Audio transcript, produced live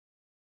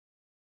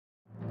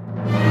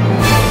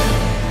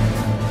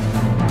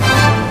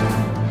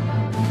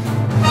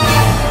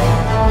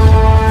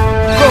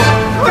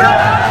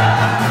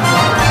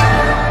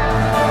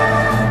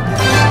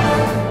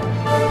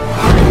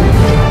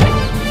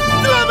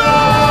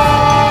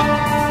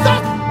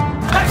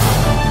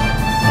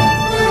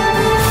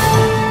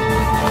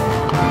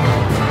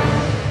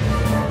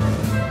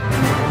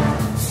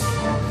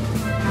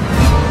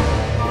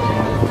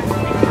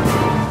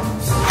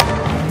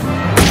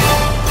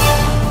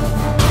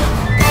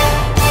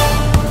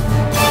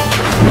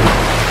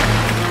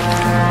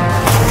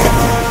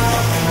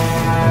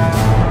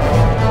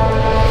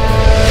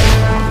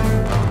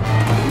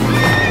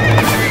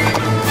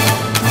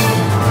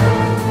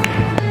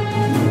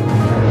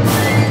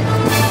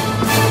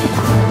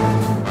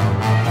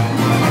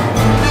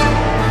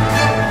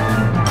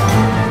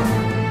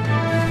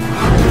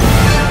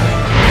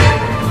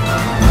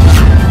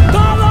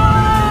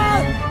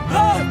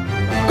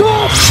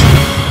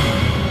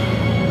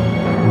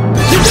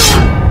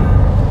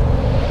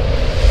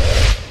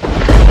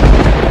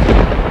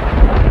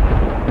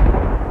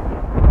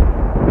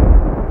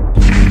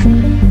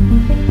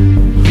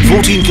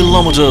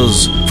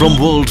kilometers from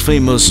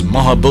world-famous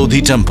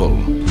Mahabodhi Temple.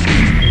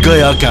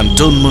 Gaya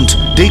cantonment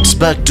dates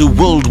back to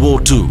World War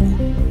II.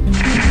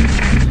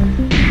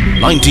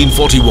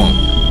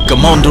 1941,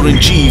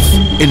 Commander-in-Chief,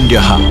 India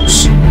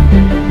House.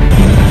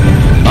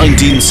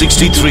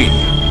 1963,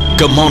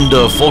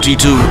 Commander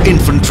 42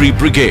 Infantry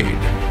Brigade,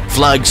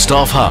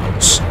 Flagstaff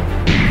House.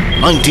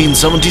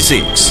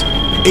 1976,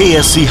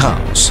 ASC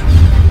House.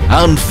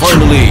 And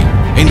finally,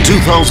 in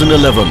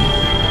 2011,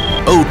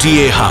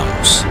 OTA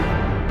House.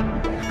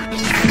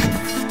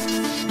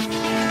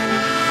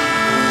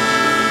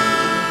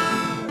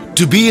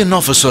 To be an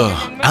officer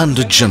and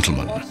a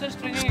gentleman,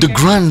 the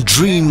grand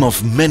dream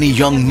of many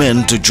young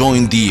men to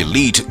join the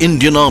elite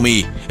Indian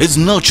Army is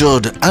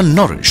nurtured and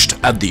nourished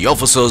at the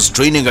Officers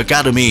Training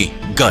Academy,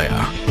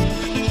 Gaya.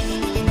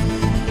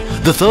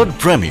 The third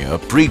premier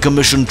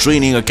pre-commissioned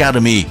training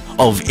academy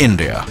of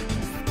India.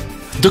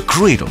 The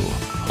cradle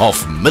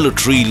of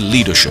military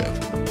leadership.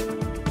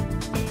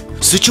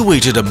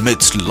 Situated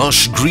amidst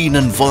lush green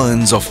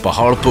environs of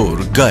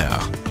Paharpur, Gaya,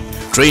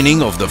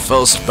 training of the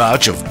first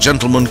batch of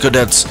Gentlemen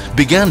Cadets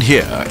began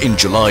here in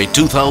July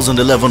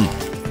 2011.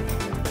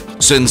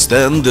 Since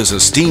then, this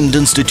esteemed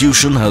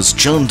institution has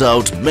churned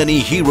out many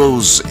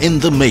heroes in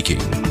the making.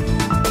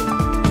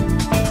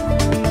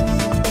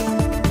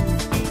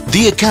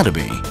 The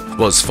academy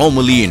was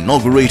formally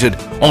inaugurated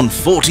on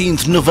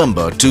 14th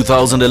November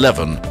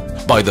 2011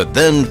 by the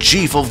then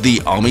Chief of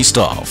the Army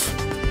Staff.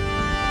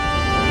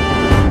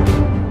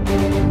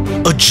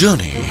 A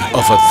journey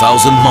of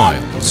 1,000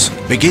 miles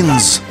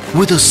begins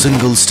with a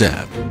single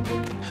step.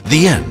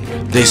 The end,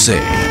 they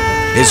say,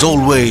 is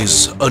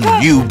always a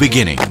new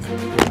beginning.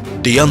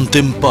 The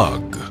Antim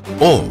Pag,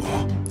 or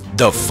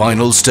the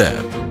final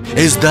step,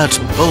 is that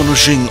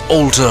burnishing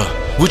altar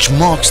which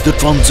marks the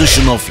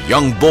transition of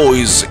young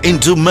boys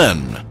into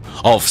men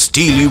of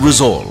steely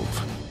resolve,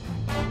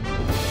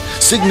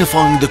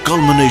 signifying the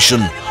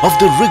culmination of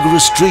the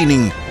rigorous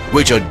training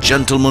which a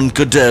gentleman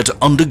cadet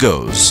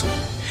undergoes.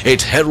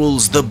 It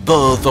heralds the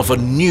birth of a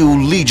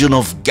new legion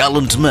of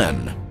gallant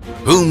men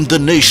whom the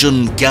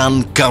nation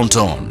can count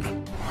on.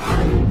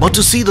 But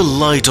to see the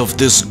light of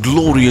this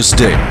glorious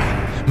day,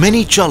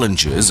 many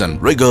challenges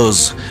and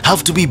rigors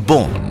have to be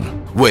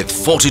borne with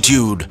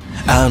fortitude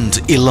and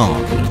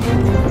elan.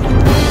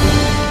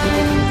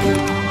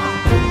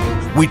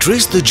 We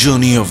trace the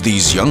journey of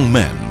these young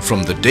men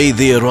from the day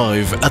they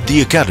arrive at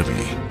the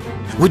academy,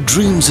 with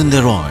dreams in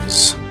their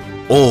eyes,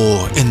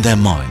 awe in their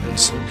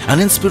minds, and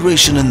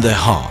inspiration in their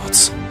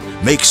hearts,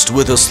 mixed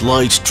with a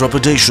slight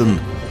trepidation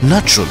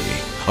naturally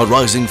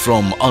arising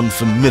from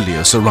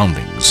unfamiliar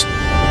surroundings.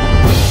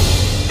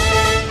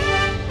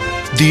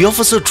 The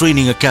Officer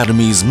Training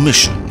Academy's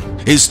mission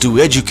is to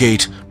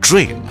educate,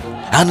 train,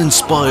 and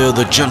inspire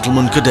the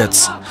Gentlemen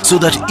Cadets so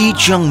that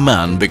each young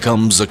man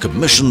becomes a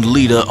commissioned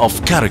leader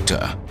of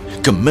character,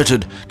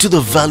 committed to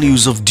the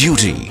values of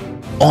duty,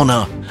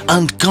 honor,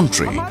 and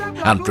country,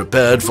 and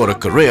prepared for a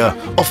career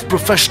of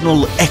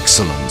professional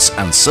excellence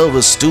and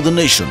service to the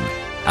nation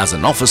as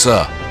an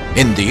officer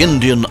in the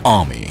Indian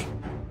Army.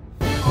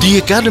 The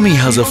Academy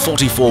has a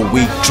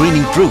 44-week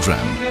training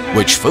program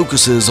which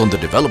focuses on the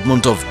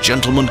development of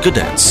Gentlemen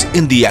Cadets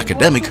in the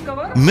academic,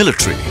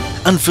 military,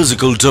 and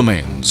physical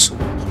domains,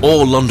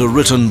 all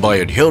underwritten by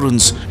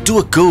adherence to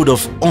a code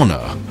of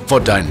honor for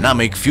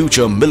dynamic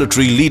future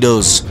military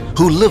leaders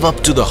who live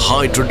up to the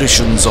high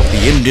traditions of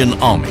the Indian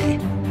Army.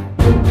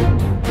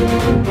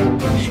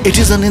 It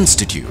is an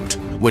institute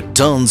which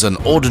turns an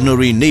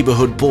ordinary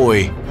neighborhood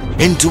boy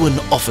into an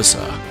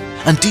officer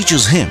and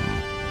teaches him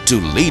to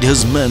lead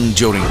his men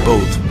during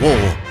both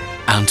war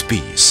and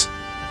peace.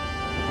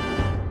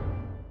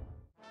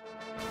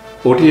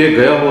 OTA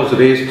Gaya was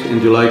raised in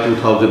July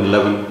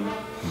 2011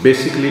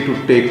 basically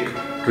to take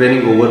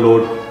training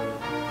overload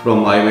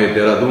from IMA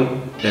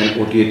Dehradun and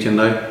OTA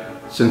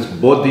Chennai, since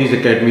both these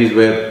academies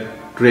were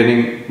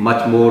training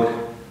much more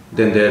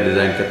than their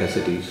design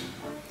capacities.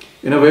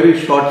 In a very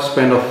short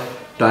span of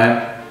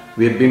time,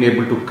 we have been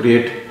able to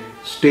create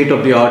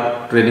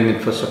state-of-the-art training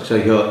infrastructure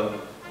here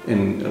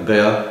in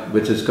Gaya,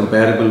 which is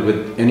comparable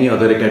with any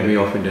other academy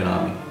of Indian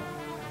Army.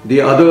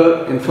 The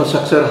other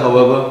infrastructure,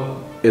 however,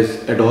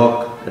 is ad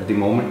hoc at the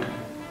moment.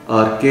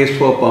 Our case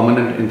for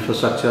permanent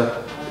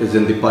infrastructure is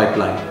in the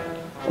pipeline.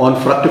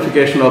 On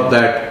fructification of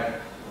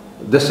that,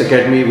 this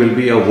academy will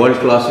be a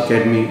world-class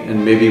academy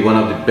and maybe one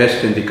of the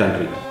best in the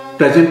country.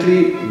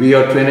 Presently, we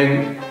are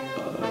training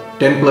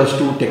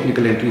 10+2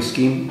 technical entry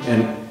scheme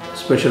and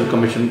special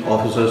commissioned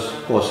officers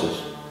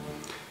courses.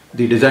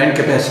 The design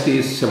capacity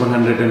is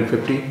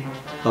 750.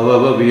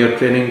 However, we are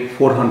training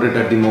 400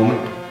 at the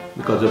moment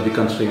because of the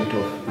constraint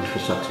of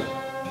infrastructure.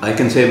 I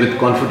can say with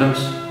confidence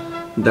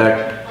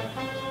that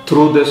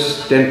through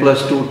this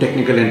 10+2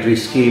 technical entry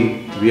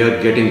scheme, we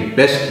are getting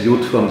best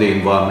youth from the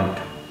environment.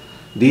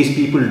 These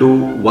people do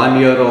 1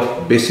 year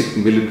of basic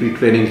military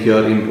training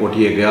here in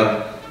OTA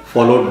Gaya,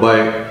 followed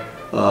by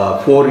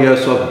 4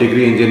 years of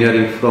degree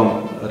engineering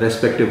from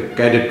respective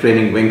cadet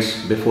training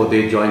wings before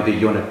they join the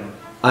unit.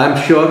 I am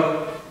sure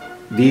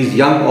these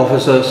young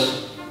officers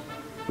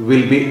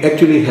will be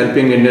actually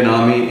helping Indian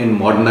Army in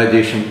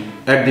modernization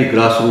at the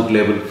grassroots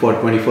level for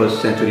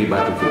 21st century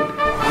battlefield.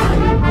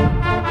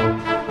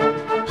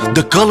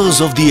 The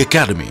colors of the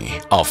Academy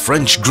are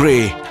French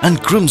grey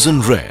and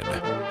crimson red,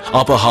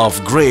 upper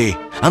half grey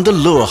and the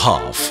lower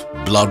half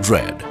blood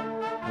red.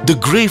 The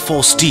grey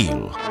for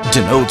steel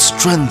denotes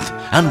strength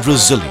and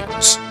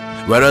resilience,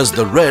 whereas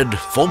the red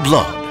for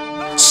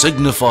blood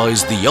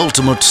signifies the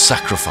ultimate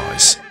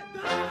sacrifice.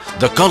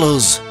 The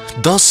colors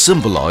thus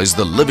symbolize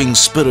the living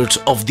spirit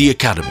of the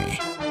Academy,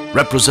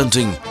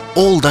 representing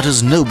all that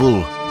is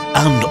noble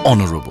and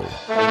honorable.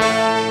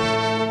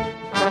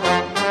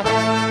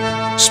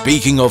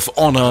 Speaking of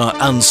honor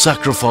and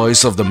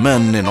sacrifice of the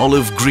men in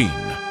olive green,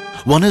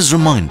 one is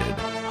reminded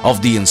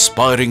of the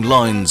inspiring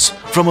lines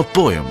from a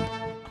poem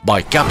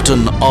by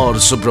Captain R.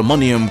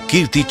 Subramaniam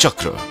Kirti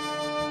Chakra,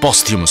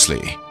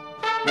 posthumously.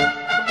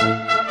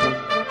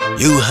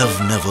 You have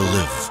never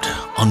lived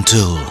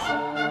until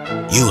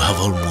you have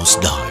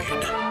almost died.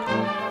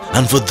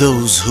 And for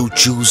those who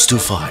choose to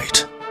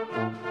fight,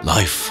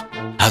 life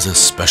has a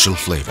special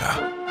flavor.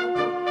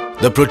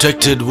 The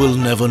protected will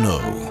never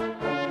know.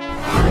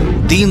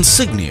 The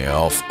insignia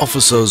of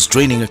Officers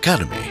Training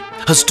Academy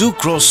has two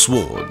cross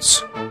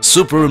swords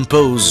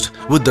superimposed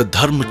with the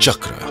Dharma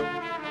Chakra.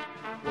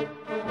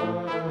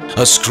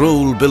 A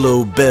scroll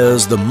below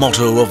bears the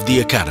motto of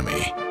the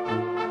Academy: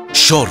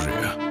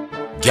 Shaurya,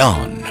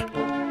 Gyan,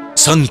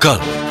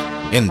 Sankalp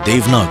in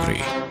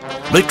Devanagari,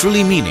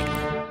 literally meaning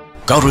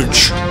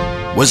courage,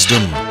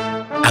 wisdom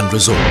and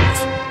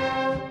resolve.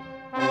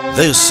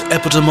 This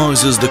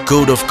epitomizes the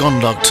code of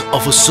conduct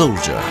of a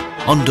soldier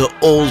under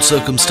all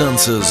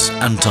circumstances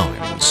and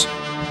times.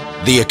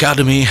 The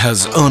Academy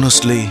has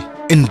earnestly,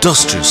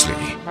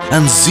 industriously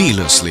and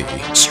zealously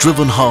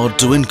striven hard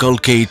to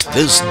inculcate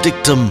this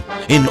dictum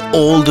in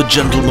all the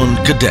gentlemen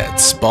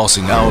cadets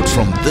passing out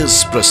from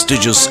this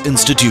prestigious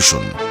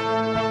institution.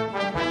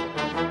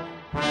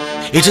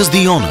 It is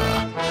the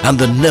honor and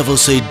the never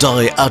say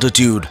die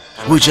attitude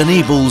which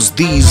enables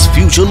these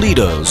future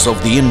leaders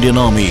of the Indian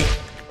Army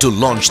to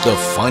launch the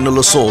final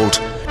assault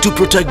to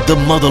protect the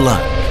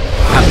motherland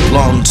and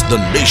plant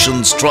the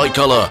nation's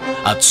tricolor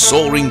at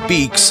soaring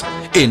peaks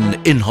in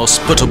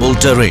inhospitable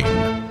terrain.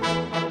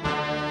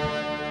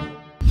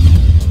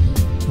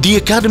 The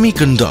Academy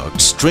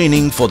conducts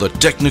training for the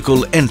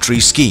Technical Entry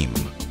Scheme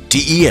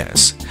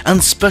 (TES)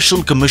 and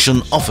Special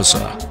Commission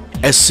Officer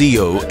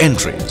 (SCO)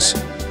 entries.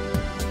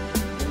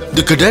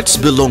 The cadets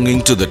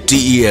belonging to the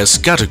TES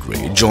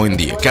category join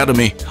the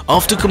Academy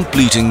after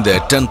completing their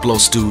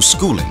 10+2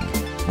 schooling,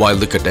 while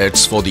the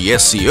cadets for the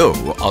SCO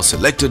are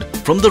selected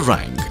from the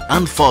rank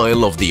and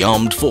file of the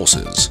armed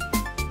forces.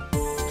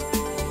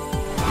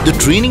 The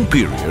training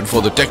period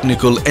for the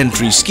Technical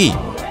Entry Scheme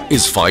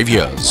is 5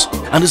 years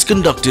and is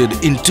conducted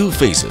in 2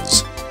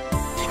 phases.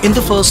 In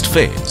the first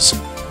phase,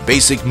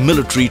 basic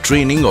military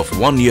training of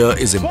 1 year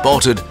is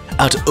imparted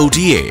at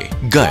OTA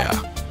Gaya,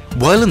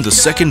 while in the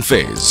second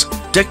phase,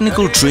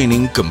 technical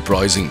training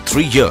comprising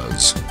 3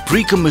 years,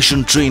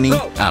 pre-commission training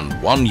and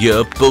 1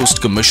 year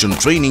post-commission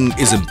training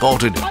is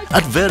imparted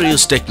at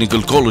various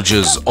technical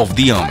colleges of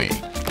the Army.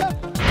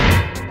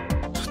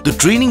 The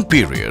training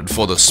period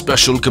for the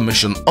Special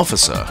Commission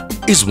Officer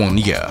is 1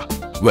 year,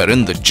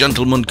 wherein the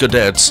Gentlemen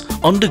Cadets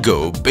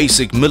undergo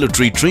basic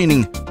military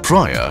training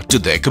prior to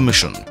their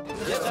commission.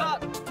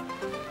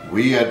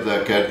 We at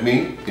the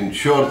Academy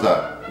ensure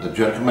that the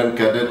Gentlemen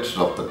Cadets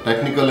of the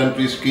Technical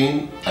Entry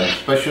Scheme and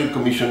Special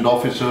Commissioned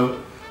Officer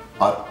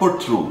are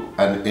put through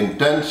an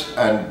intense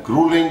and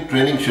grueling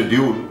training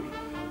schedule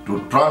to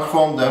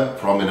transform them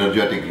from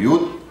energetic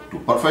youth to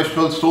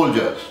professional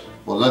soldiers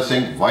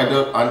possessing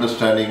wider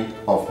understanding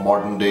of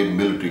modern-day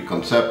military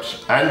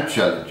concepts and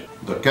challenges.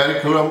 The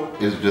curriculum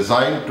is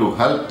designed to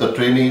help the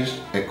trainees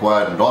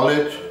acquire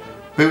knowledge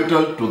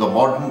pivotal to the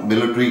modern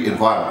military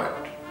environment.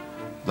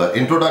 The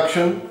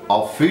introduction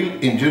of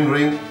field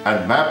engineering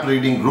and map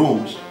reading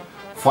rooms,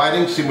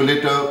 firing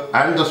simulator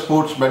and the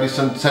sports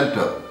medicine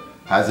center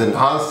has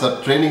enhanced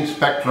the training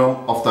spectrum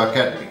of the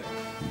Academy.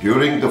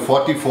 During the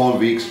 44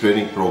 weeks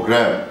training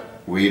program,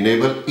 we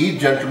enable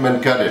each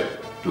gentleman cadet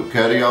to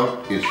carry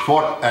out a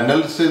SWOT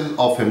analysis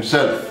of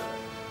himself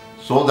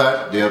so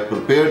that they are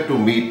prepared to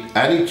meet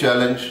any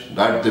challenge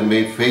that they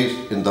may face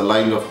in the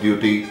line of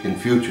duty in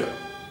future.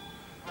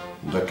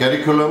 The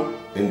curriculum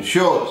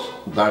ensures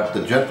that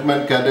the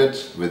gentleman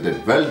cadets with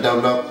a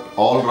well-developed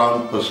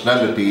all-round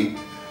personality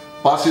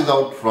passes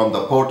out from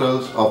the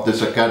portals of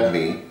this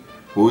academy,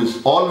 who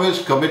is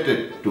always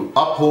committed to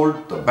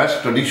uphold the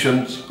best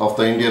traditions of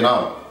the Indian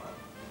Army.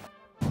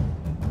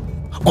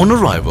 On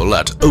arrival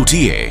at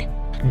OTA,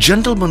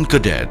 Gentlemen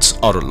Cadets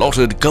are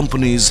allotted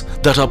companies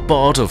that are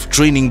part of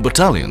training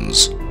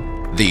battalions.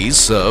 These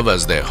serve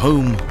as their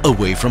home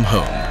away from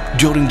home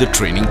during the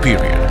training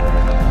period.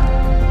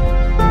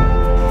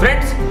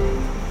 Friends,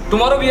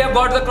 tomorrow we have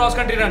got the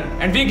cross-country run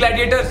and we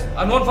gladiators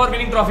are known for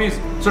winning trophies.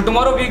 So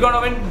tomorrow we are gonna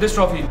win this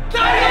trophy.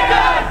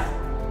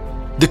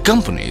 The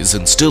companies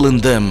instill in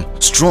them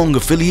strong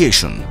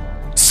affiliation,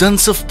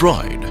 sense of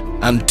pride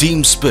and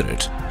team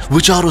spirit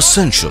which are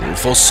essential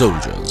for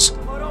soldiers.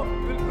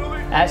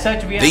 As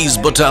such, These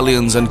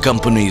battalions and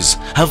companies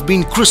have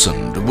been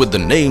christened with the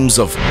names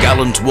of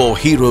gallant war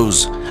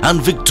heroes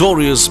and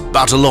victorious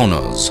battle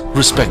honors,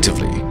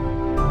 respectively.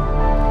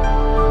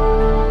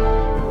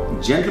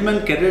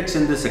 Gentlemen cadets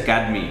in this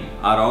academy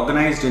are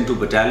organized into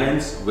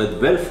battalions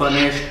with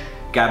well-furnished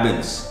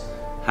cabins,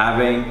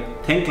 having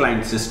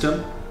think-line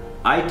system,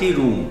 IT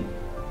room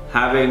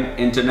having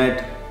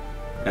internet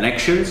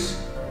connections,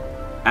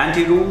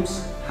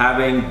 ante-rooms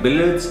having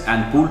billiards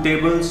and pool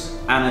tables,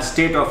 and a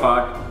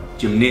state-of-art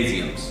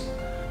gymnasiums.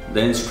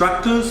 The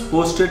instructors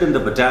posted in the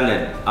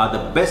battalion are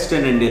the best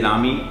in Indian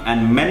Army,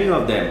 and many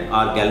of them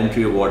are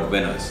Gallantry Award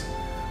winners.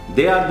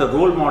 They are the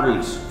role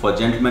models for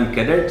gentlemen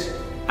cadets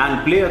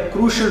and play a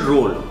crucial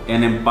role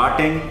in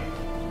imparting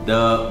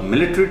the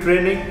military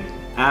training,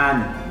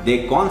 and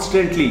they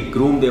constantly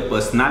groom their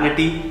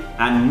personality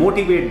and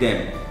motivate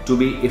them to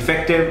be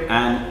effective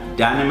and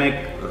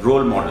dynamic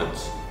role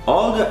models.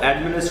 All the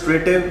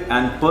administrative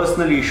and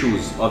personal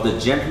issues of the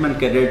gentlemen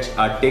cadets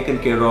are taken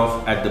care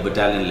of at the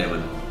battalion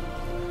level.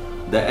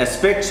 The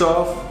aspects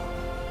of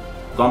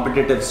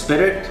competitive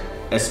spirit,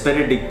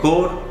 esprit de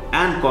corps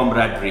and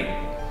camaraderie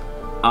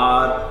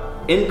are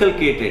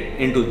inculcated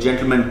into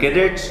gentlemen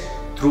cadets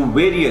through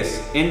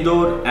various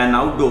indoor and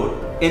outdoor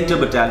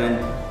inter-battalion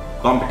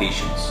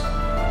competitions.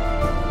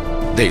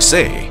 They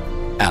say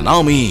an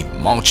army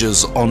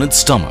marches on its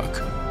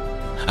stomach.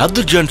 At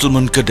the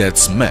Gentlemen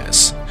Cadets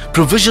Mess,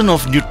 provision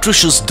of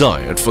nutritious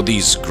diet for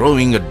these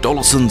growing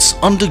adolescents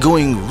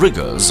undergoing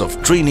rigors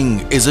of training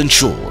is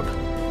ensured.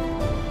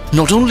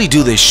 Not only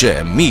do they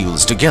share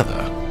meals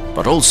together,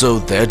 but also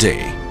their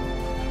day.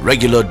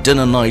 Regular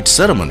dinner night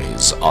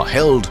ceremonies are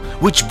held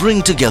which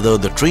bring together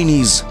the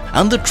trainees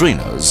and the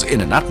trainers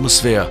in an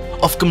atmosphere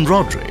of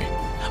camaraderie,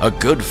 a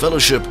good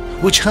fellowship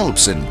which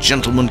helps in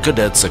gentlemen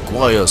cadets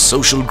acquire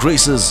social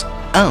graces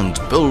and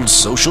build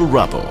social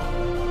rapport.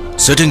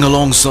 Sitting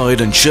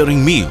alongside and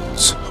sharing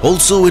meals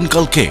also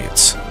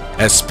inculcates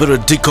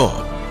esprit de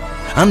corps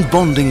and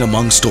bonding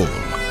amongst all.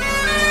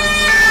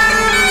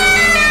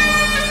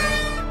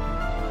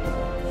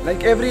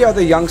 Like every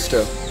other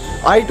youngster,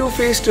 I too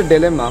faced a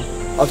dilemma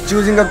of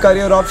choosing a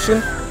career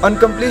option on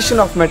completion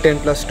of my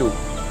 10+2.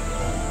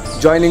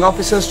 Joining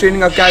Officers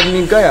Training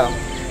Academy Gaya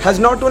has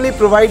not only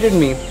provided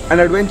me an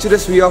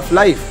adventurous way of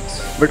life,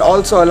 but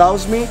also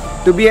allows me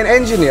to be an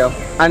engineer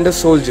and a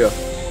soldier.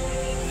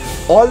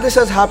 All this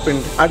has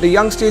happened at a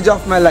young stage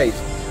of my life,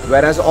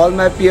 whereas all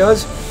my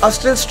peers are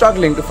still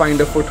struggling to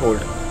find a foothold.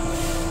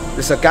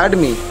 This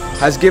academy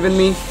has given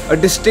me a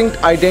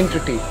distinct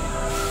identity,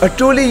 a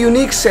truly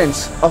unique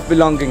sense of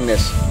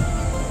belongingness.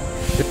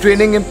 The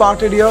training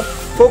imparted here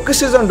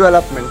focuses on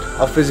development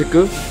of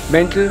physical,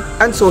 mental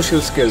and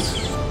social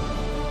skills.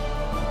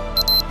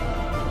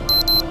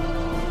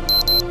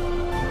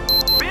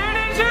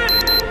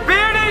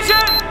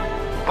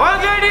 All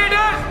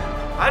gladiators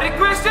are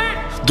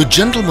requested. The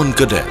Gentlemen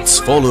Cadets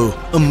follow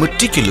a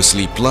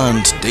meticulously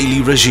planned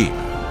daily regime.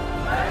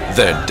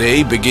 Their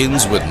day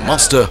begins with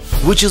muster,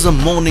 which is a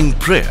morning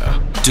prayer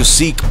to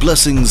seek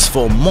blessings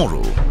for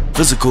moral,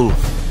 physical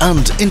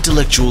and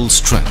intellectual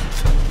strength.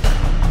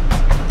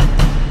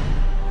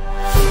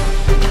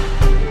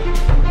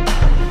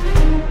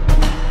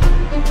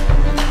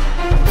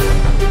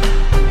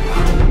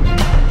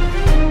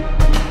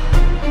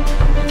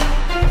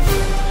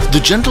 The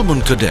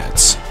Gentlemen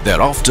Cadets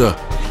thereafter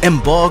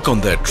embark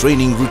on their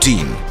training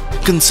routine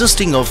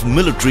consisting of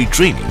military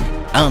training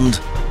and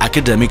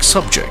academic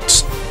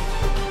subjects.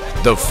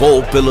 The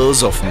four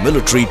pillars of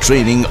military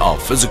training are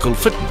physical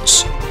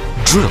fitness,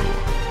 drill,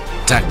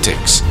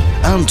 tactics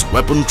and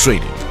weapon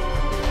training.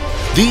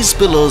 These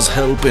pillars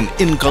help in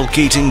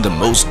inculcating the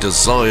most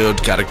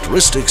desired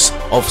characteristics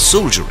of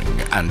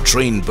soldiering and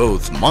train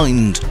both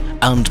mind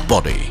and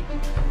body.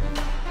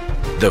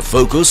 The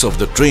focus of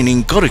the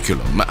training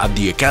curriculum at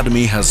the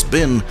academy has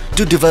been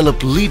to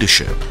develop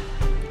leadership,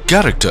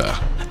 character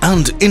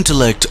and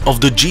intellect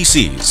of the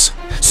GCs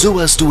so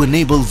as to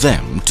enable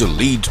them to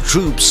lead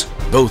troops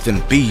both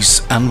in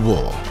peace and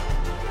war.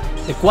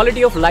 The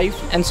quality of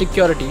life and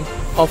security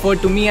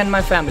offered to me and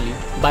my family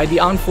by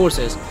the armed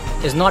forces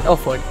is not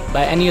offered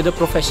by any other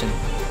profession.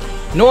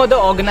 No other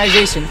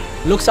organization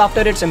looks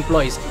after its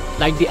employees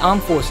like the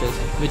armed forces,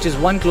 which is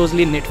one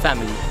closely knit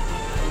family.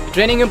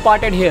 Training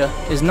imparted here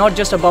is not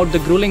just about the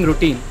grueling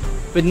routine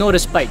with no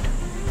respite.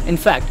 In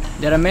fact,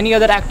 there are many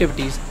other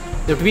activities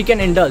that we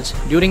can indulge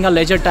during our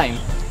leisure time.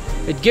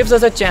 It gives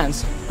us a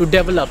chance to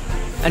develop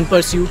and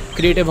pursue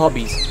creative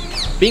hobbies.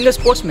 Being a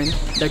sportsman,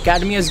 the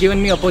academy has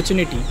given me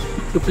opportunity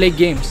to play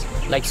games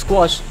like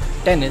squash,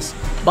 tennis,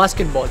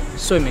 basketball,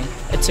 swimming,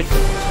 etc.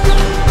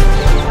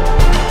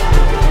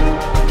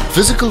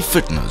 Physical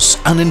fitness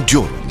and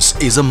endurance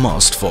is a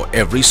must for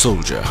every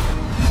soldier.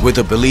 With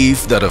a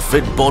belief that a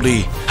fit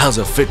body has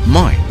a fit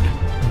mind,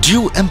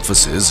 due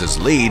emphasis is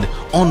laid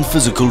on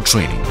physical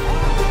training.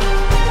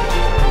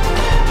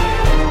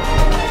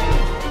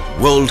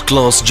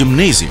 World-class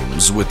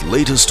gymnasiums with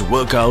latest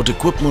workout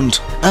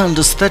equipment and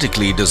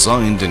aesthetically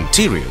designed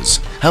interiors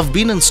have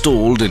been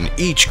installed in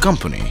each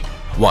company,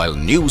 while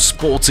new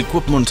sports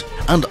equipment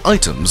and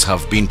items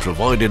have been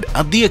provided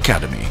at the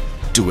academy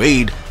to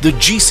aid the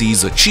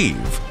GCs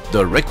achieve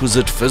the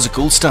requisite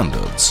physical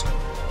standards.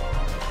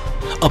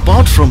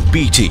 Apart from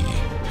PT,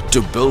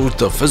 to build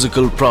the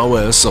physical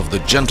prowess of the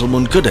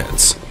Gentlemen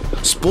Cadets,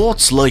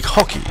 sports like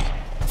hockey,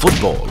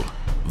 football,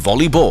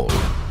 volleyball,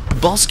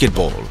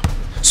 basketball,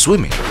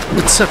 swimming,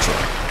 etc.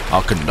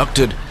 are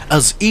conducted,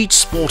 as each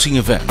sporting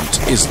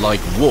event is like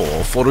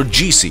war for a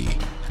GC,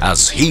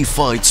 as he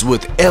fights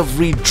with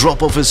every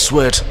drop of his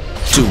sweat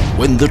to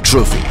win the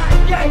trophy.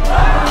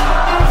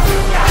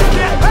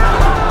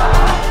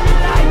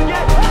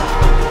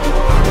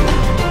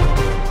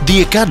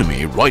 The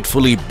academy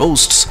rightfully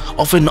boasts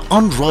of an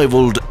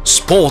unrivaled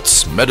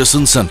sports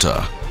medicine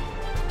center,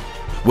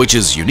 which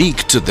is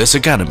unique to this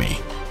academy.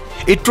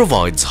 It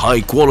provides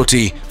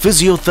high-quality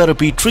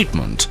physiotherapy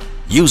treatment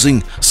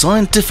using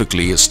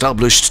scientifically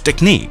established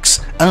techniques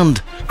and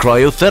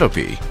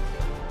cryotherapy.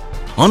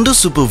 Under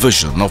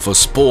supervision of a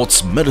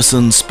sports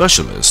medicine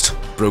specialist,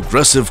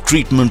 progressive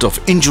treatment of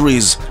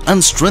injuries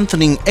and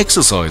strengthening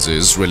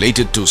exercises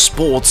related to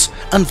sports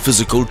and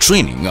physical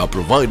training are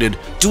provided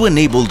to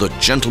enable the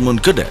Gentlemen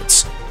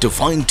Cadets to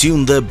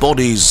fine-tune their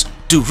bodies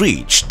to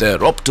reach their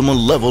optimal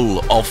level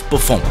of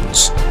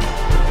performance.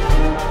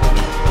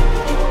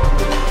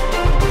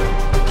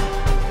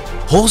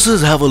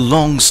 Horses have a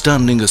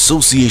long-standing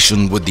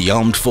association with the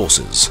armed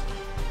forces.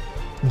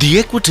 The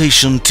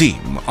equitation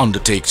team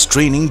undertakes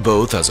training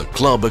both as a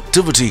club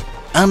activity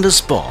and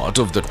as part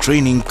of the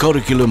training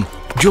curriculum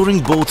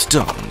during both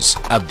terms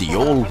at the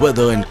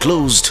all-weather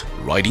enclosed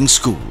riding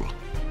school.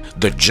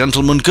 The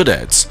Gentlemen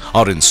Cadets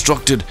are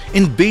instructed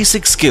in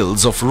basic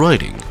skills of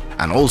riding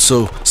and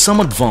also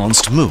some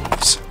advanced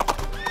moves.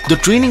 The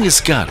training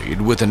is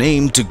carried with an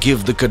aim to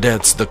give the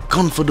cadets the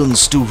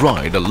confidence to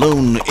ride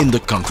alone in the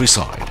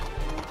countryside.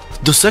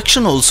 The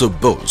section also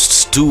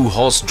boasts 2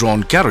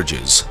 horse-drawn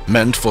carriages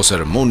meant for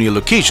ceremonial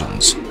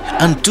occasions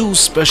and 2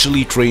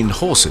 specially trained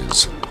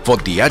horses for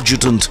the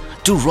adjutant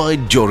to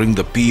ride during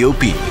the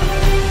POP.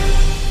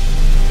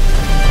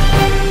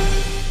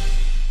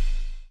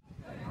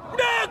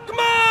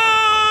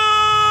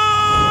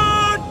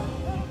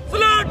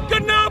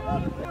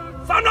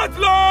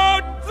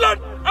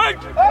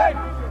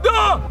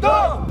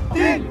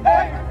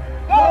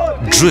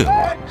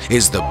 Drill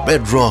is the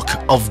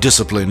bedrock of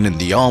discipline in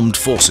the armed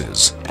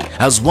forces,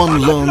 as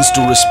one learns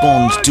to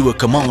respond to a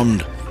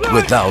command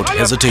without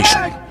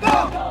hesitation.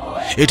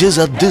 It is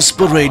at this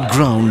parade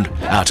ground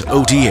at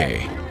OTA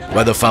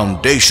where the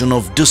foundation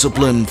of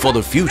discipline for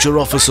the future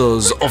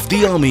officers of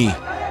the army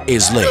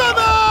is laid.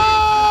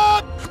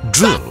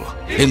 Drill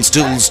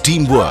instills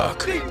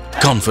teamwork,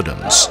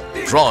 confidence,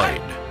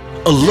 pride,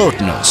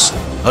 alertness,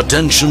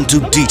 attention to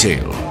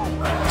detail,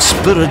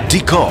 spirit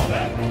de corps,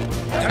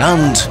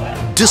 and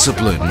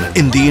discipline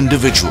in the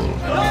individual.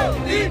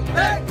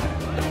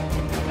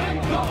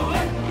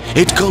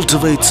 It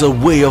cultivates a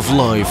way of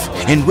life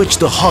in which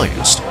the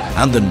highest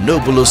and the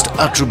noblest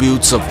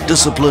attributes of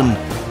discipline,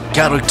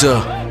 character,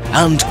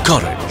 and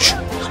courage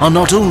are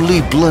not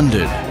only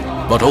blended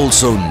but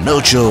also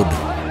nurtured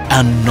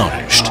and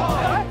nourished.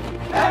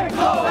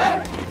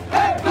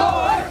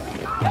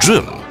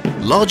 Drill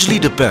largely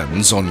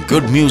depends on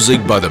good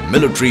music by the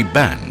military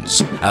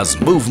bands,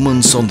 as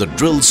movements on the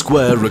drill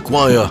square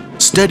require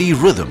steady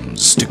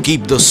rhythms to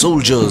keep the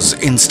soldiers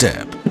in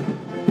step.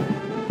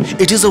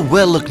 It is a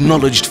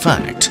well-acknowledged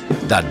fact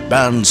that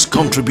bands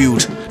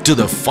contribute to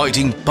the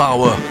fighting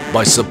power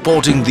by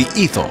supporting the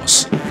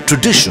ethos,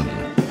 tradition,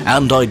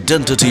 and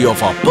identity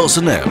of our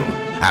personnel,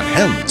 and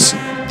hence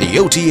the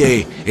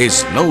OTA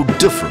is no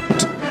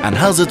different and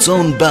has its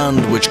own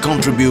band which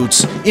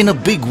contributes in a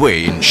big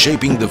way in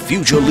shaping the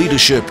future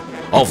leadership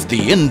of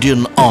the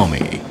Indian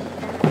Army.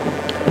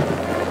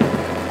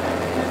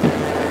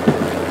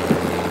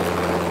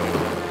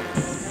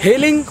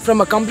 Hailing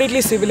from a completely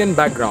civilian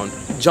background,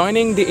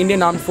 joining the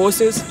Indian Armed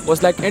Forces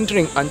was like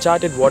entering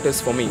uncharted waters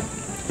for me.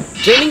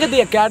 Training at the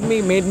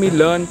academy made me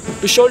learn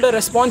to shoulder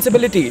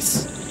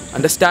responsibilities,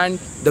 understand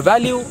the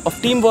value of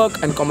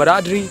teamwork and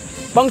camaraderie,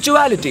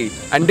 punctuality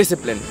and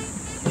discipline.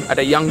 At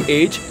a young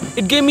age,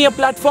 it gave me a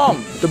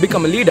platform to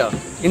become a leader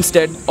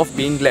instead of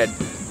being led.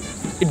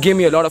 It gave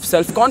me a lot of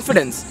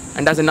self-confidence,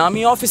 and as an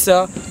army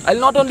officer, I'll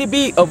not only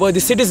be a worthy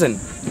citizen,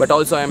 but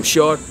also I am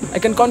sure I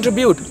can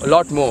contribute a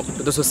lot more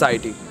to the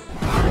society.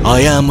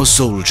 I am a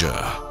soldier.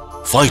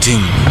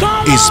 Fighting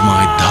is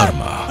my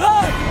dharma.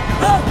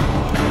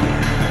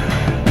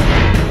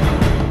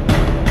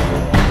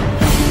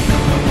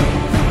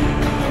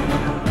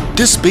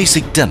 This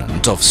basic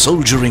tenet of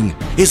soldiering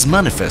is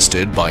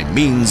manifested by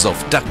means of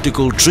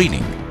tactical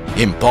training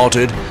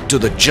imparted to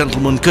the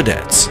Gentlemen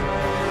Cadets.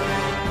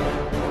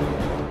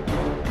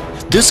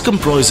 This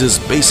comprises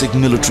basic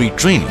military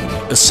training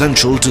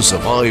essential to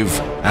survive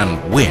and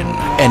win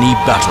any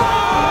battle.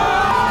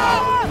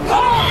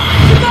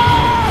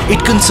 It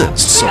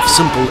consists of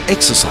simple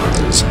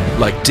exercises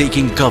like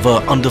taking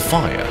cover under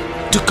fire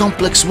to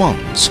complex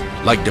ones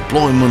like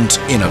deployment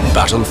in a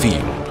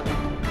battlefield.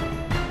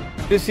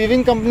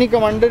 Receiving company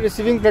commander,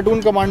 receiving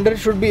platoon commander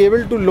should be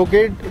able to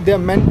locate their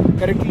men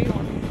correctly.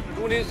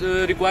 Platoon is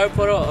required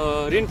for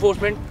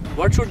reinforcement.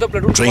 What should the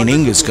platoon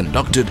Training is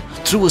conducted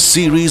through a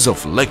series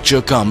of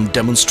lecture-cum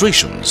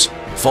demonstrations,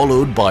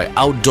 followed by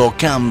outdoor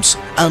camps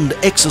and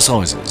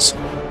exercises.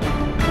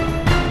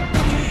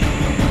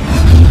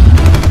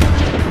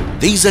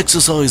 These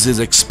exercises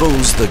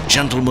expose the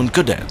gentlemen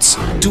cadets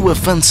to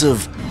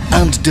offensive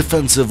and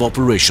defensive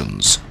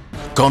operations,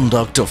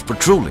 conduct of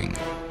patrolling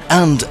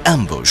and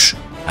ambush,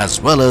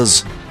 as well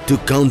as to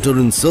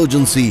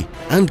counter-insurgency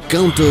and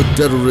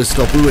counter-terrorist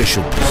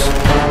operations.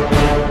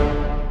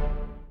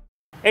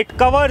 It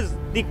covers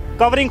the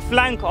covering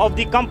flank of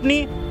the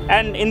company,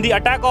 and in the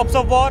attack ops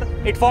of war,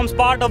 it forms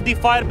part of the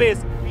fire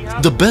base.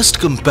 The best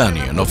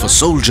companion of a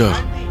soldier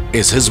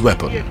is his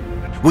weapon,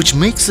 which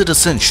makes it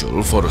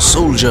essential for a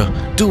soldier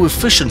to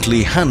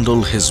efficiently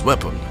handle his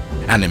weapon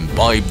and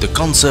imbibe the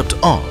concept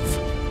of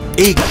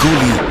Ek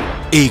Goli,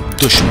 Ek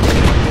Dushman.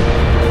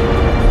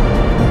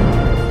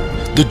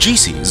 The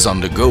GCs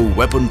undergo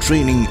weapon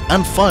training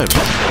and firing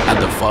at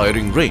the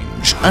firing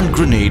range and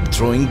grenade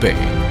throwing bay.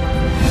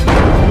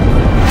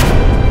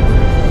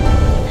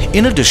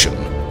 In addition,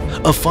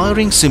 a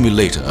firing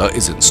simulator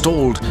is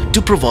installed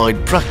to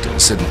provide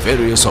practice in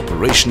various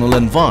operational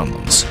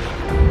environments.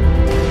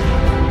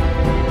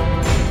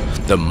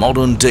 The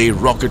modern-day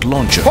rocket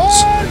launchers,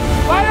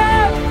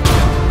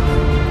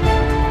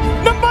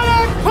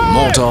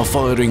 mortar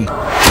firing,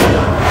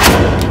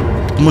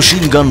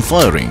 machine gun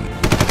firing,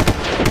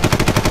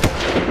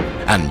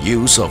 and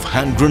use of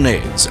hand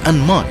grenades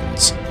and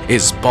mines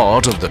is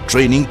part of the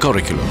training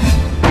curriculum.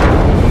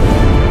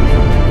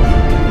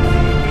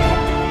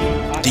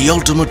 The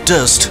ultimate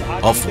test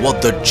of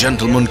what the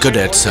gentlemen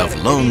cadets have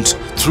learned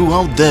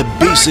throughout their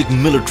basic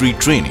military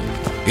training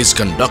is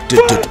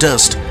conducted to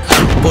test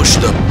and push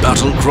the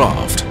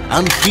battlecraft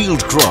and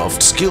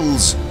fieldcraft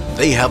skills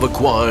they have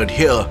acquired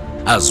here,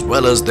 as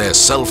well as their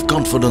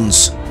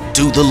self-confidence,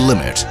 to the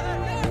limit.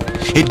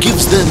 It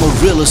gives them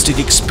a realistic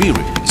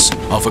experience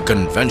of a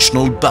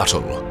conventional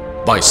battle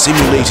by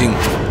simulating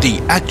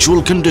the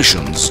actual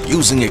conditions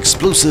using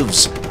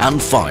explosives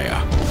and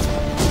fire.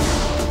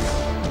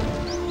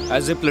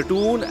 As a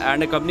platoon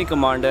and a company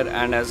commander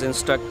and as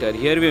instructor,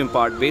 here we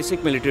impart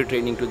basic military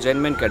training to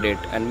gentlemen cadet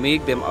and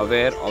make them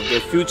aware of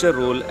their future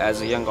role as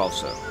a young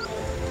officer.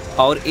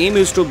 Our aim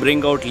is to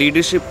bring out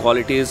leadership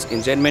qualities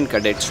in gentlemen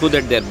cadets so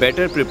that they are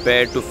better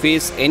prepared to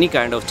face any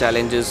kind of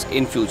challenges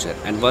in future,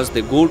 and once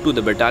they go to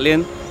the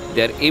battalion,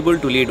 they are able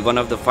to lead one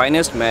of the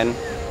finest men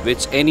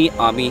which any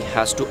army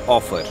has to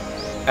offer.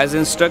 As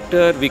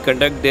instructor, we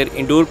conduct their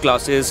indoor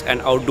classes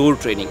and outdoor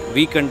training.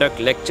 We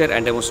conduct lecture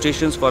and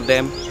demonstrations for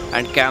them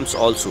and camps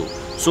also,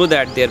 so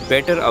that they are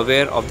better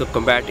aware of the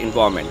combat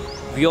environment.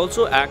 We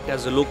also act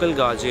as a local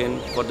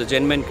guardian for the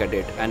gentlemen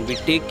cadet, and we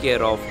take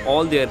care of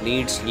all their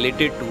needs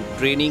related to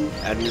training,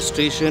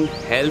 administration,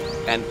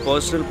 health and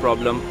personal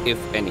problem if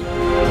any.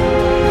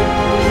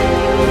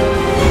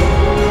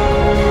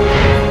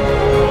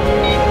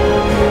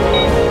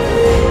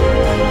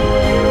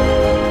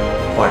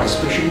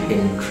 Participation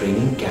in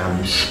training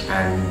camps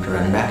and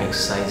run-back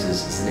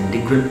exercises is an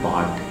integral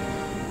part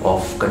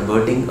of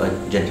converting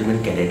a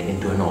gentleman cadet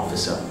into an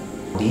officer.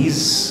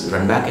 These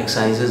run-back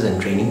exercises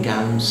and training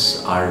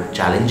camps are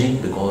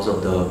challenging because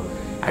of the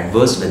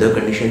adverse weather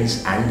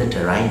conditions and the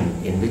terrain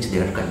in which they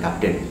are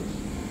conducted.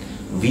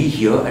 We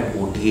here at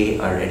OTA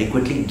are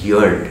adequately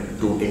geared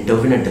to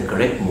intervene at the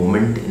correct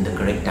moment in the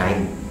correct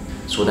time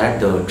so that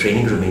the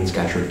training remains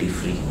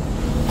casualty-free.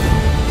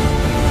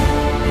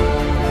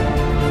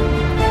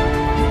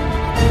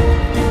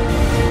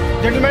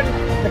 Gentlemen,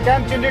 the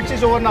camp change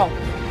is over now.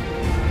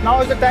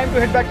 Now is the time to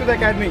head back to the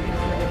academy.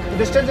 The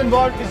distance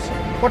involved is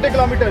 40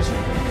 kilometers.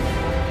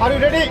 Are you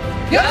ready?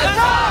 Yes,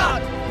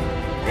 sir!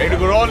 Ready to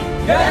go roll?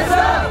 Yes,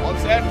 sir! All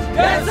set?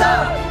 Yes,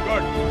 sir!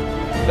 Good.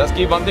 Just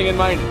keep one thing in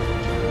mind.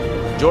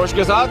 जोश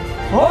के साथ?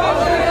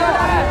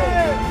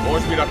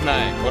 होश भी रखना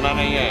है, खोना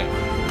नहीं है.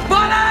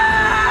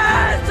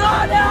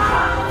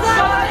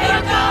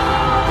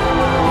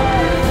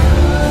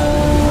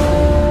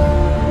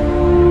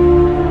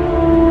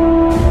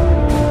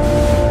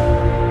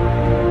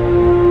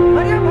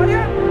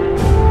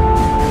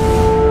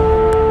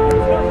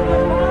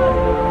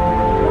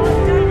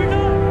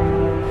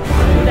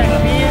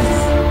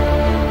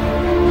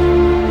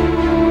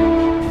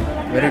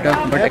 Very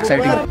tough but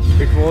exciting.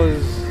 It was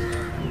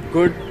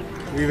good.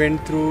 We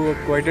went through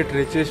quite a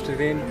treacherous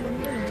terrain,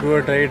 through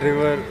a tight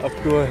river, up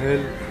to a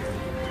hill,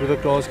 through the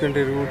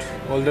cross-country routes,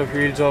 all the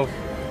fields of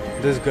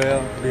this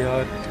Gaya,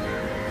 Bihar.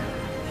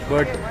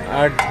 But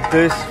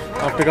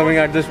after coming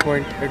at this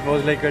point, it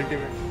was like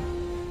ultimate.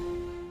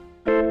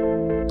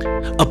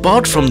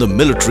 Apart from the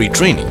military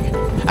training,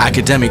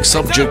 academic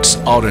subjects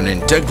are an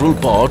integral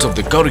part of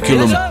the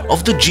curriculum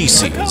of the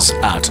GCs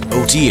at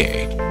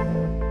OTA.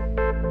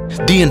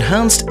 The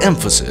enhanced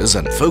emphasis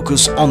and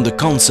focus on the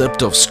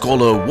concept of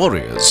scholar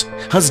warriors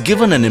has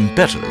given an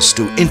impetus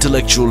to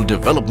intellectual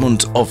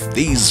development of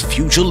these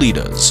future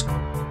leaders.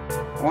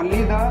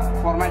 Only the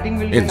formatting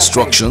will be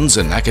Instructions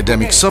in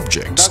academic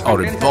subjects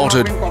are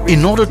imparted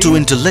in order to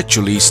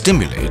intellectually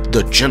stimulate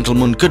the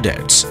gentlemen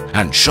cadets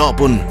and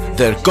sharpen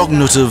their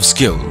cognitive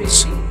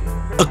skills.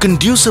 A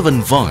conducive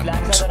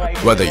environment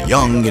where the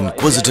young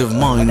inquisitive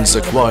minds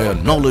acquire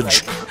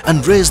knowledge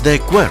and raise their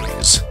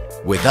queries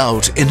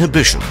without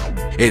inhibition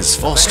is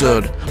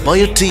fostered by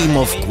a team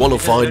of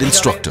qualified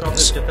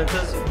instructors.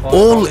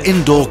 All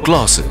indoor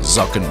classes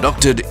are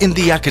conducted in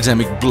the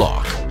academic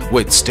block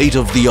with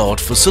state-of-the-art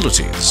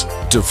facilities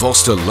to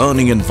foster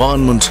learning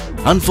environment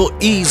and for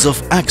ease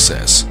of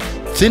access.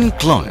 Thin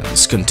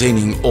clients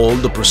containing all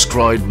the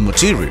prescribed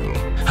material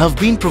have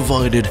been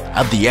provided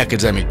at the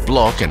academic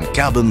block and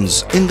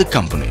cabins in the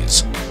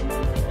companies.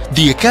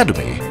 The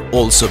academy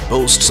also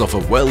boasts of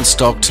a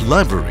well-stocked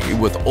library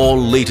with all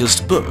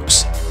latest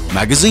books,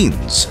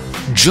 magazines,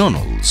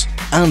 journals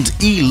and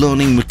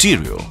e-learning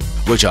material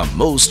which are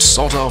most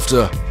sought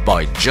after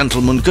by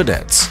gentlemen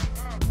cadets.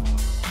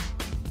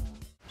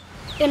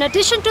 In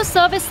addition to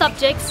service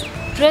subjects,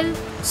 drill,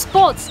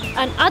 sports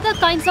and other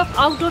kinds of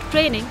outdoor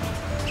training,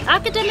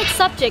 academic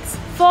subjects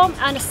form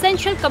an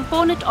essential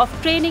component of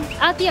training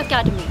at the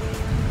academy.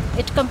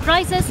 It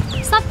comprises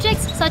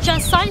subjects such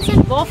as science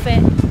and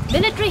warfare,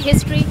 military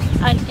history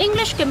and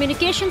English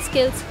communication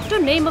skills, to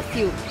name a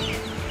few.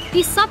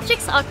 These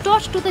subjects are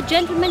taught to the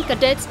gentlemen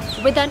cadets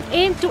with an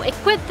aim to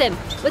equip them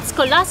with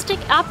scholastic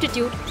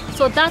aptitude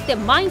so that their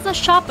minds are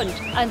sharpened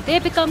and they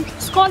become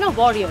scholar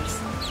warriors.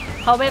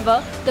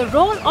 However, the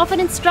role of an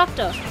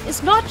instructor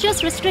is not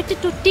just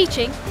restricted to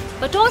teaching,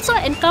 but also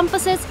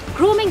encompasses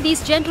grooming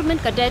these gentlemen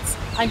cadets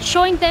and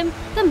showing them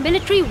the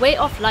military way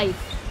of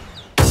life.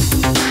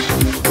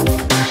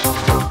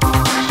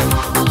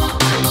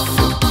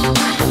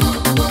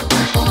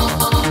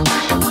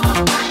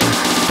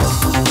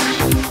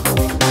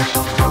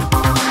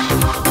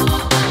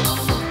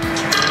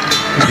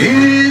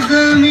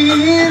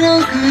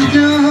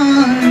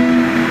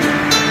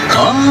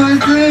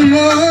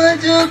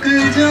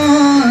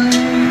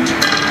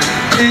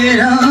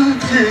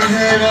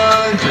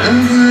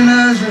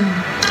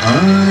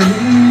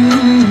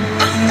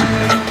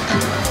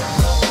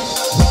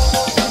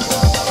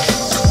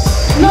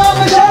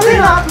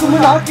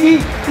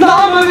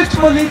 नाम विच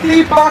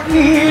मलिती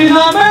पाकी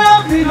नाम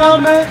अपनी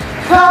नाम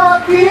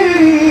खाकी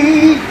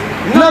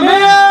नाम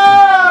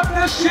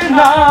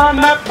कृष्णा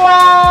मैं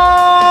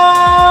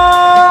पाऊं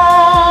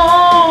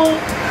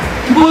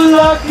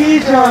बुला की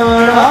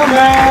जाना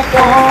मैं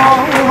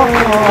कौन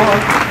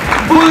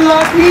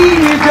बुला की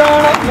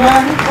जाना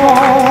मैं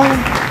कौन.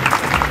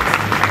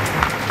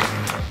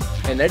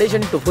 In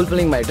addition to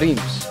fulfilling my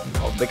dreams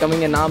of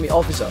becoming an army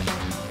officer,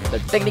 the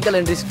technical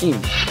entry scheme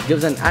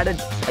gives an added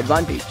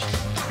advantage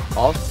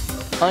of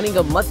earning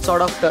a much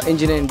sought after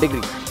engineering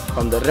degree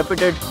from the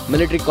reputed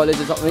military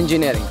colleges of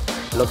engineering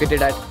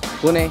located at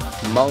Pune,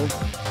 Mau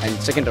and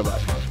Secunderabad.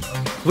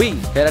 We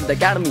here at the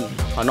academy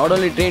are not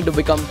only trained to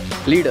become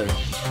leaders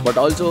but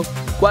also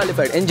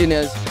qualified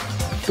engineers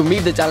to meet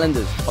the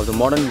challenges of the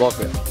modern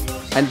warfare,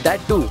 and that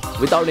too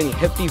without any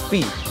hefty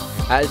fee,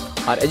 as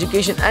our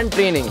education and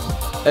training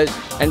is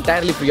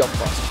entirely free of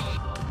cost.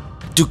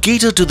 To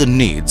cater to the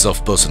needs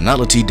of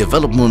personality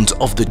development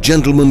of the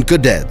gentlemen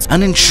cadets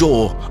and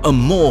ensure a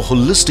more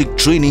holistic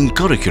training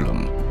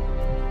curriculum,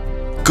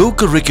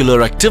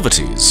 co-curricular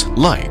activities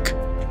like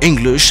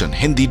English and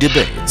Hindi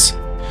debates,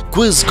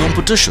 quiz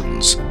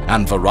competitions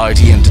and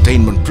variety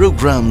entertainment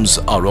programs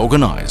are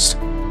organized.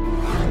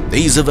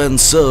 These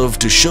events serve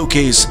to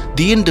showcase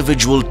the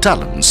individual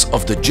talents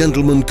of the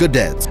gentlemen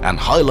cadets and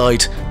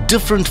highlight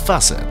different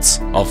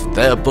facets of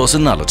their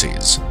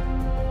personalities.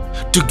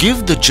 To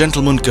give the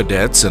gentlemen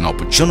cadets an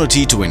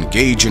opportunity to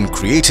engage in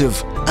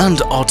creative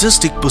and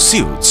artistic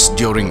pursuits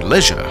during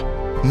leisure,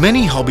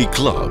 many hobby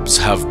clubs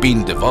have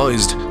been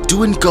devised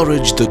to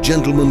encourage the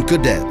gentlemen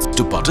cadets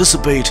to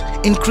participate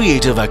in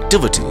creative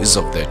activities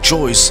of their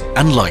choice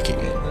and liking.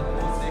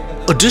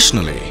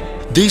 Additionally,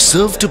 they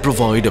serve to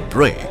provide a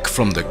break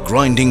from the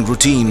grinding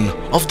routine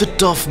of the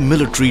tough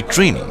military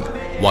training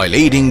while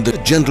aiding the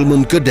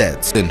gentlemen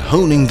cadets in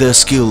honing their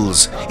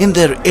skills in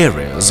their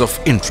areas of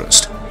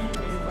interest.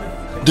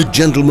 The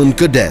gentlemen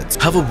cadets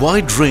have a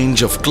wide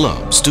range of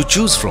clubs to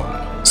choose from,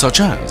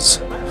 such as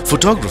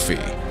photography,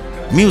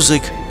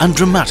 music and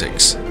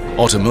dramatics,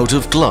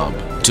 automotive club,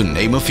 to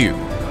name a few.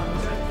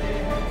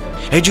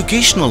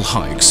 Educational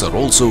hikes are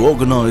also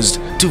organized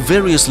to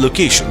various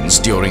locations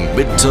during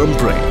mid-term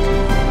break.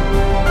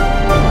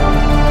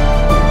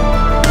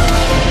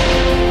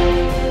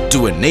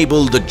 To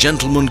enable the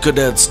gentlemen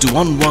cadets to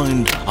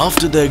unwind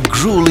after their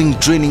grueling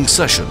training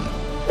session,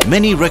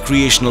 many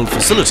recreational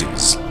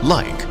facilities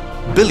like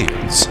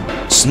billiards,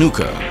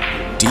 snooker,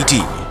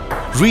 TT,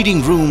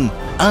 reading room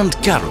and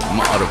carom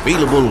are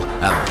available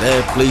at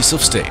their place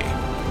of stay.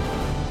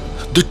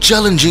 The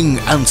challenging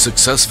and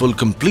successful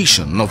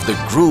completion of the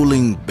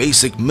grueling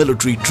basic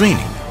military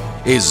training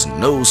is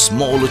no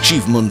small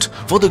achievement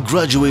for the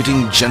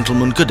graduating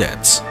gentlemen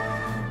cadets.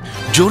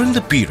 During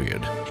the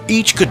period,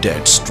 each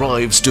cadet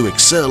strives to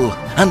excel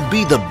and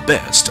be the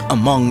best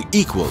among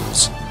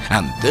equals,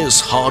 and this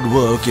hard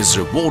work is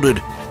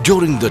rewarded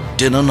during the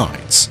dinner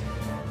nights.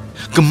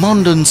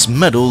 Commandants'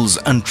 medals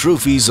and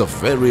trophies of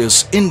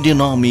various Indian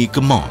Army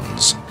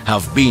commands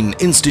have been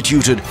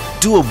instituted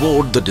to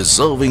award the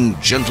deserving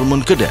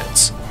gentlemen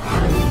cadets.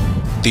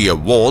 The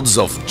awards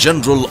of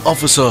General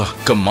Officer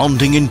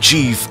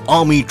Commanding-in-Chief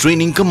Army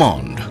Training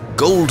Command,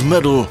 Gold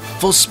Medal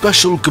for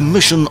Special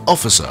Commission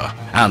Officer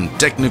and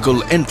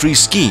Technical Entry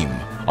Scheme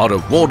are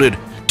awarded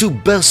to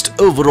Best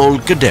Overall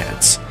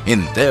Cadets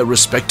in their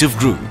respective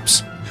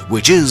groups,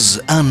 which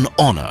is an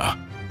honor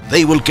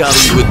they will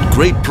carry with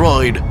great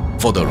pride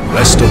for the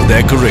rest of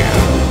their career.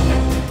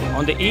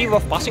 On the eve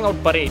of passing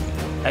out parade,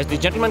 as the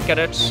gentlemen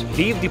cadets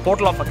leave the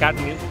portal of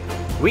Academy,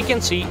 we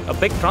can see a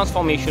big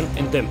transformation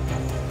in them.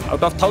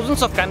 Out of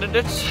thousands of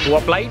candidates who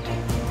applied,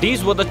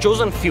 these were the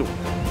chosen few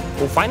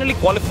who finally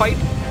qualified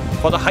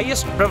for the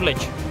highest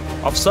privilege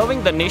of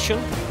serving the nation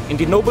in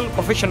the noble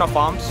profession of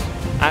arms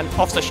and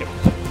officership.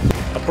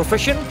 A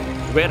profession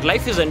where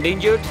life is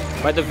endangered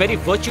by the very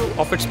virtue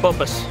of its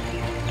purpose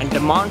and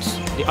demands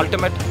the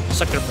ultimate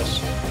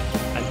sacrifice.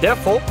 And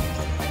therefore,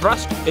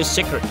 trust is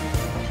sacred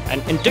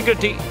and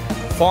integrity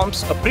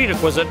forms a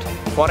prerequisite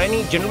for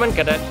any gentleman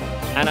cadet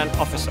and an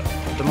officer.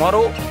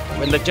 Tomorrow,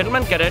 when the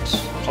gentlemen cadets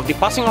of the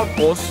passing out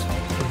course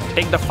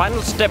take the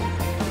final step,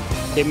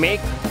 they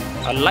make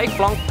a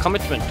lifelong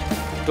commitment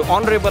to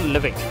honorable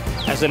living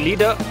as a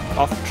leader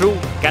of true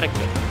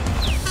character.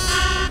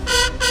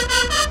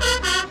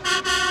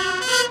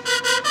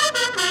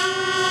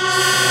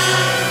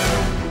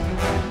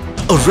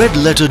 A red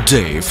letter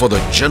day for the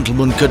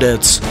gentlemen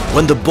cadets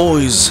when the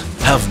boys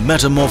have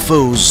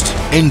metamorphosed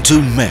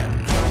into men.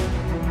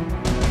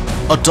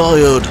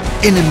 Attired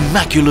in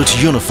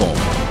immaculate uniform,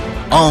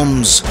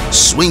 arms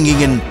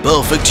swinging in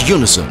perfect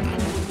unison,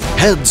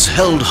 heads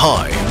held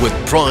high with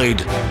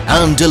pride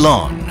and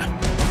elan,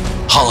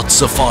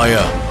 hearts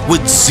afire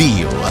with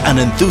zeal and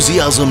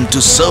enthusiasm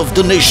to serve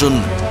the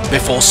nation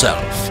before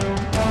self.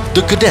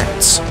 The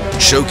cadets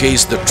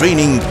showcase the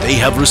training they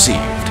have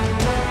received.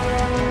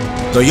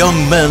 The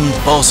young men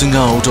passing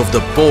out of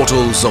the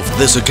portals of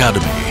this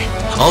academy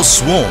are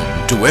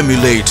sworn to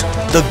emulate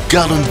the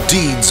gallant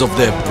deeds of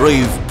their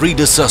brave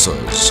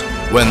predecessors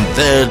when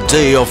their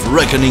day of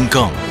reckoning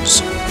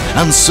comes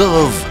and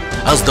serve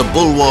as the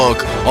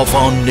bulwark of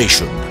our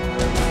nation,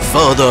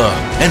 further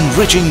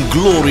enriching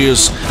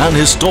glorious and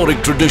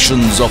historic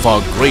traditions of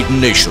our great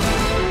nation.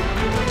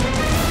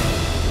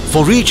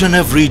 For each and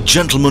every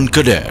gentleman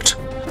cadet,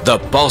 the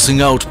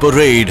passing out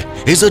parade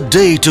is a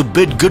day to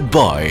bid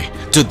goodbye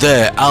to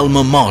their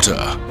alma mater,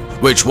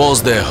 which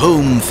was their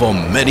home for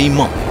many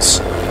months.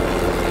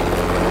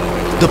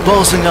 The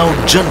passing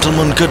out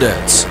gentlemen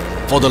cadets,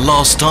 for the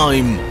last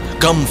time,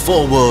 come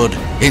forward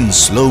in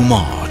slow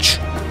march,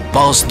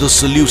 past the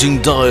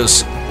saluting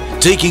dais,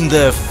 taking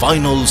their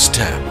final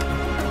step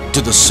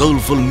to the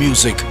soulful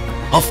music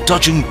of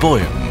touching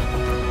poem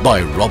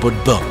by Robert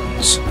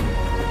Burns.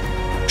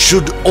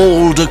 Should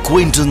old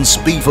acquaintance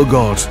be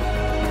forgot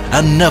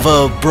and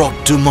never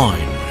brought to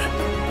mind?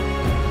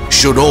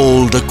 Should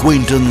old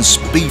acquaintance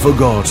be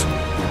forgot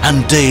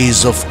and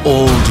days of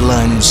old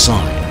lang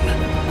syne?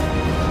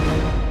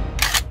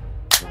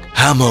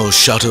 Hammer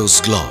shatters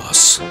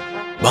glass,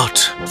 but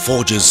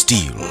forges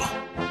steel,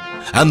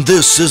 and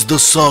this is the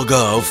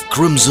saga of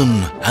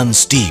crimson and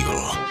steel.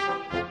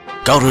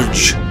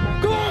 Courage,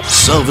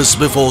 service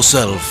before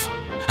self,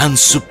 and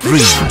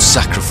supreme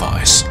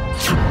sacrifice.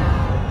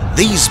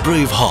 These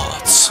brave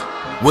hearts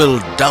will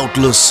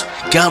doubtless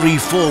carry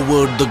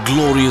forward the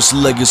glorious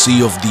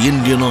legacy of the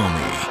Indian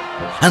Army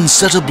and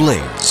set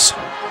ablaze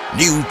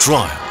new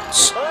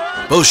trials,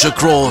 push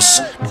across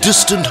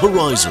distant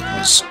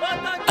horizons,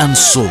 and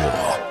soar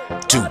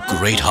to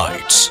great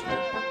heights.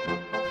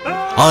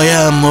 I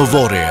am a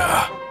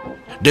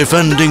warrior.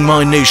 Defending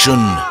my nation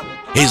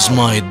is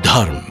my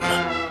dharma.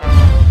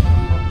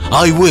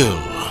 I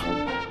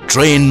will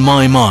train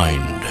my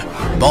mind,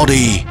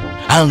 body,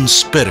 and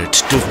spirit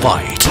to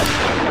fight.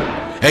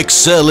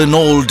 Excel in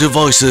all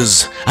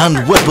devices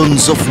and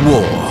weapons of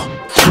war,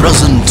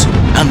 present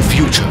and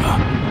future.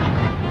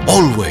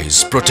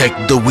 Always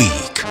protect the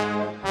weak.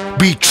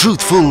 Be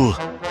truthful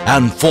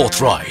and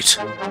forthright.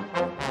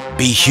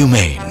 Be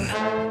humane,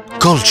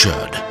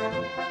 cultured,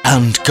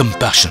 and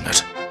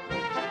compassionate.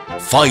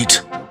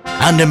 Fight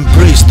and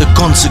embrace the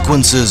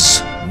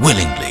consequences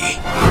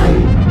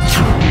willingly.